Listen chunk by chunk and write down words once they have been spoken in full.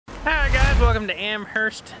welcome to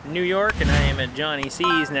Amherst, New York, and I am at Johnny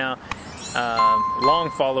C's. Now, long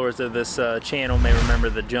followers of this channel may remember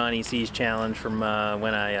the Johnny C's challenge from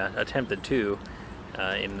when I attempted to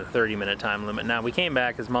in the 30-minute time limit. Now, we came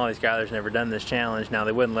back because Molly Schuyler's never done this challenge. Now,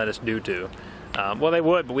 they wouldn't let us do two. Well, they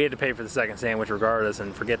would, but we had to pay for the second sandwich regardless,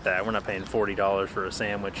 and forget that. We're not paying $40 for a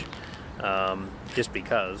sandwich just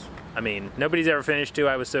because. I mean, nobody's ever finished two.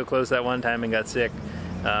 I was so close that one time and got sick.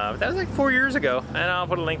 That was like 4 years ago, and I'll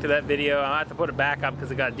put a link to that video. I'll have to put it back up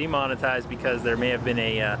because it got demonetized because there may have been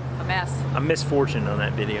a misfortune on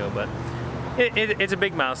that video. But it's a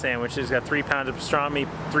big mouth sandwich. It's got 3 pounds of pastrami,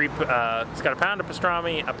 it's got a pound of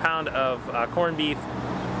pastrami, a pound of corned beef,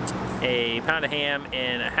 a pound of ham,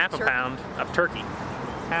 and a half a pound of turkey.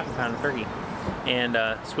 Half a pound of turkey, and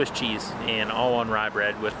Swiss cheese, and all on rye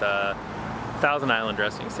bread with Thousand Island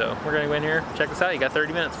dressing. So we're gonna go in here, check this out. You got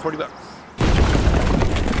 30 minutes, 40 bucks.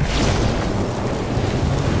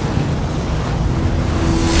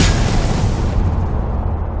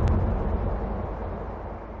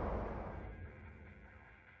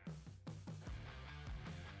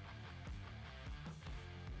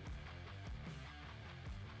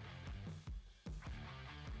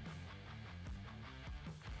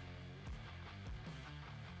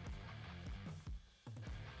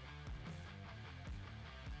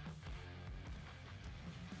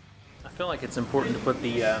 I feel like it's important to put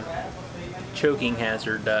the choking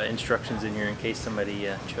hazard instructions in here in case somebody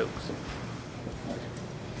chokes.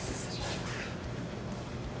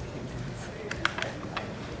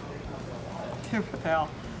 Dude, what the hell?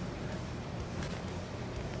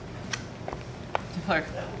 Like,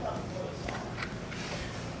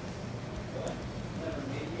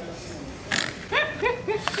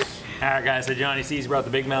 Alright guys, so Johnny C's brought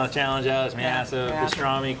the Big Mouth Challenge out. It's massive,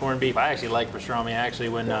 pastrami, corned beef. I actually like pastrami. Actually,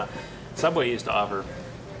 when Subway used to offer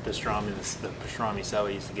pastrami, the pastrami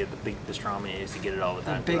Subway used to get the big pastrami. I used to get it all the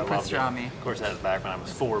time. The big pastrami. Of course, that was back when I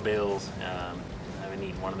was 4 bills. I haven't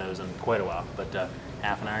eaten one of those in quite a while. But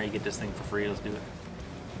half an hour, you get this thing for free. Let's do it.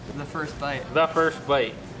 The first bite. The first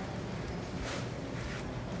bite.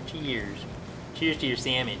 Cheers. Cheers to your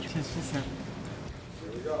sandwich. Here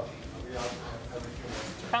we go.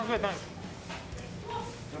 Sounds good, thanks.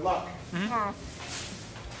 Good luck. Mm-hmm.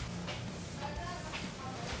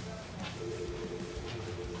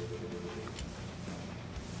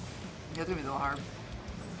 It's gonna be a little hard.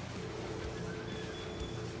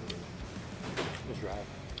 Just right.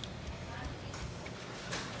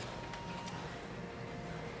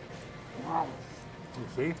 Wow. You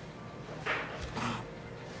see?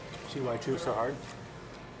 See why I chew so hard?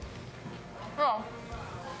 Well,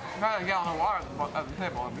 if I had a gallon of water at the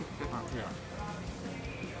table, it'd be different. Yeah.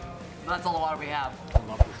 That's all the water we have. I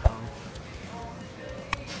love this tongue.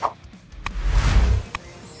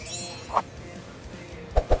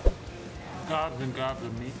 Gobs and gobs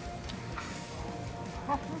of meat.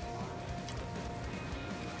 That's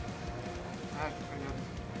pretty good.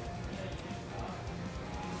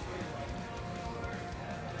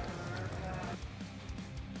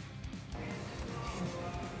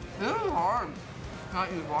 This is hard.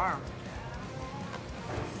 Not use water.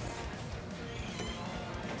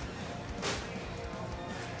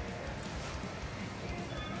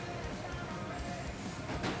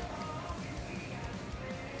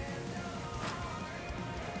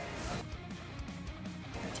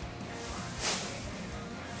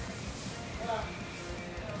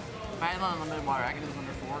 If I had unlimited water, I could do this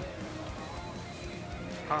under 4.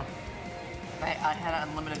 Huh. If I had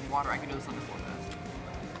unlimited water, I could do this under 4 minutes.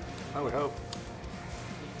 I would hope.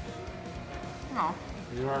 No.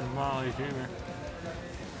 You are Molly Jr.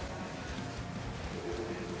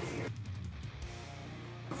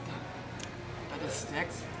 That just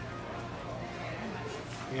sticks.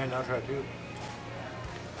 Yeah, now try 2.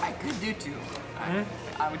 I could do 2.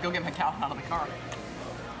 I would go get my cow out of the car.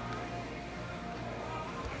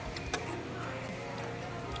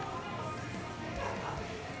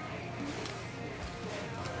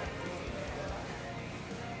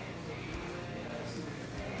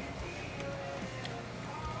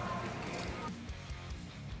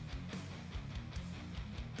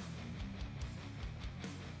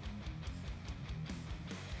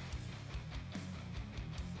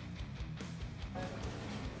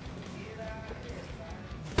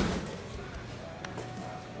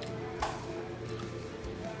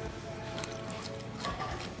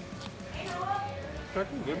 That's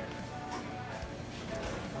good.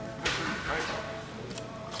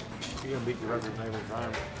 You're gonna beat the record every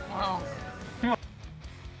time. Wow.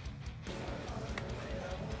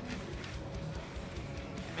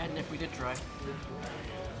 Imagine if we did try.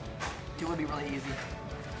 It would be really easy.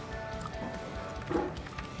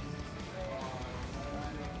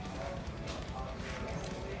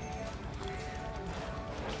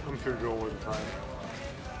 sure Joel wasn't trying.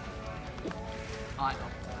 Oh, I know.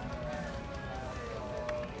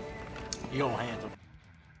 You don't handle.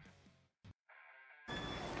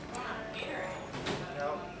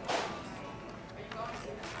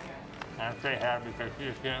 I say half because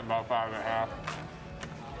she's getting about 5.5.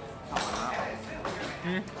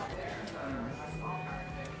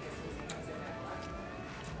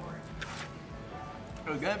 It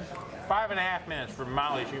was good. 5.5 minutes for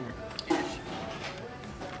Molly's humor.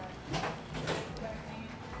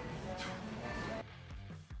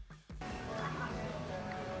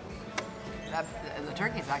 The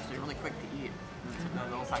turkey is actually really quick to eat. The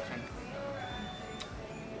little section.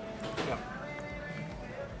 Yeah.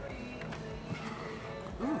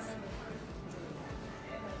 Oof.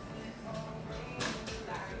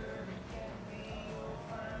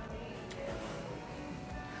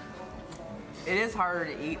 It is harder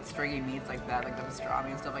to eat stringy meats like that, like the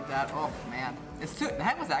pastrami and stuff like that. Oh man, the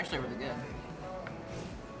head was actually really good.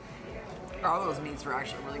 All those meats were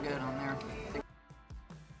actually really good on there.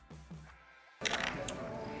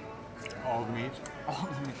 All the meats. All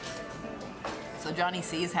the meats. So Johnny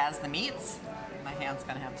C's has the meats. My hand's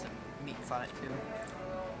gonna have some meats on it too.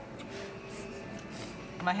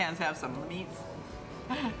 My hands have some meats.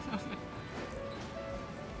 It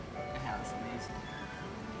has some meats.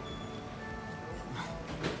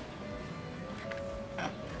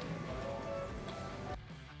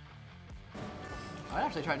 I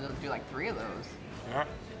actually tried to do like 3 of those. Yeah.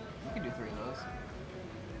 You can do 3 of those.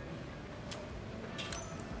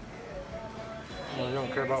 Well, you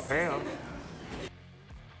don't care about paying them.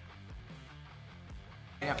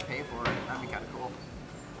 You have to pay for it. That'd be kind of cool.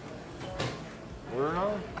 Order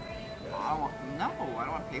on? I don't want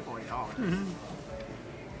to pay $40.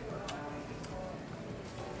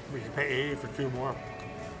 We should pay 80 for 2 more.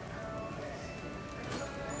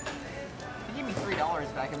 They gave me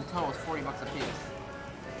 $3 back, and the total was $40 a piece.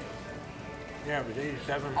 Yeah, it was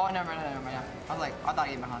 87. Oh, never mind. I thought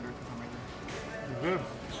he gave me 100 for some reason. You're good.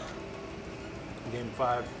 You gave him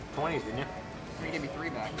 5 20s, didn't you? He gave me 3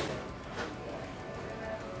 back.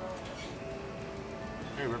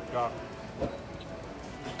 Hey, ripped off.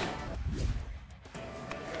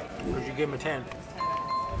 Or you give him a 10?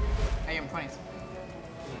 I gave him 20s.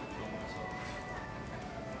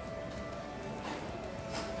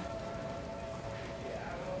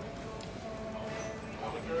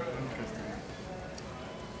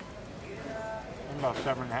 I'm about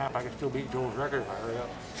 7.5. I can still beat Joel's record if I hurry up.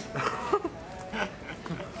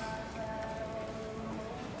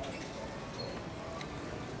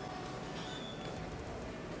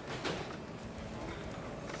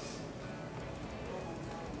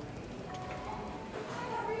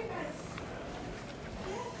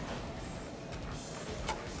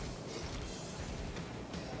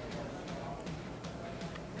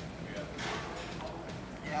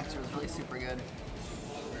 Yeah, actually, it was really super good.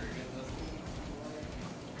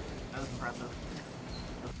 That was impressive.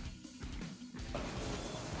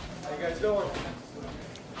 How you guys doing?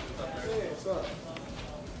 Hey, what's up?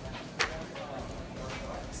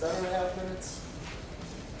 7.5 minutes.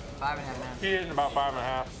 5.5 minutes. He did in about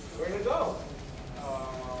 5.5. Where'd it go?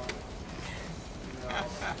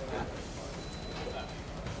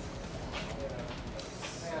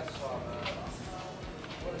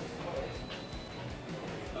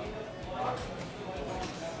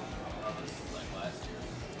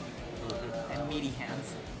 And meaty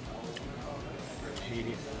hands.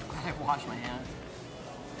 Meaty. Glad I washed my hands.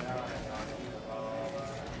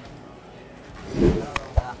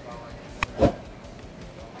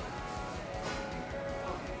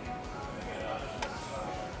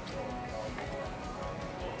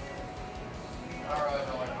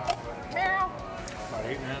 Meow. About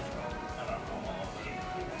 8 minutes.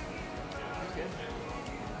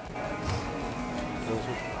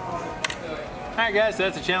 Alright guys, so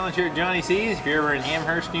that's a challenge here at Johnny C's. If you're ever in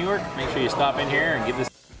Amherst, New York, make sure you stop in here and get this.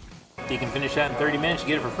 You can finish that in 30 minutes, you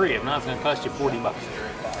get it for free. If not, it's going to cost you $40.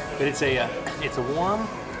 But it's a warm,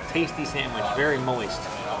 tasty sandwich, very moist.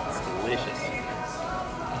 It's delicious.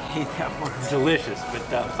 I hate that word. It's delicious, but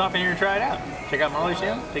stop in here and try it out. Check out Molly's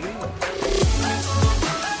channel. Take it easy.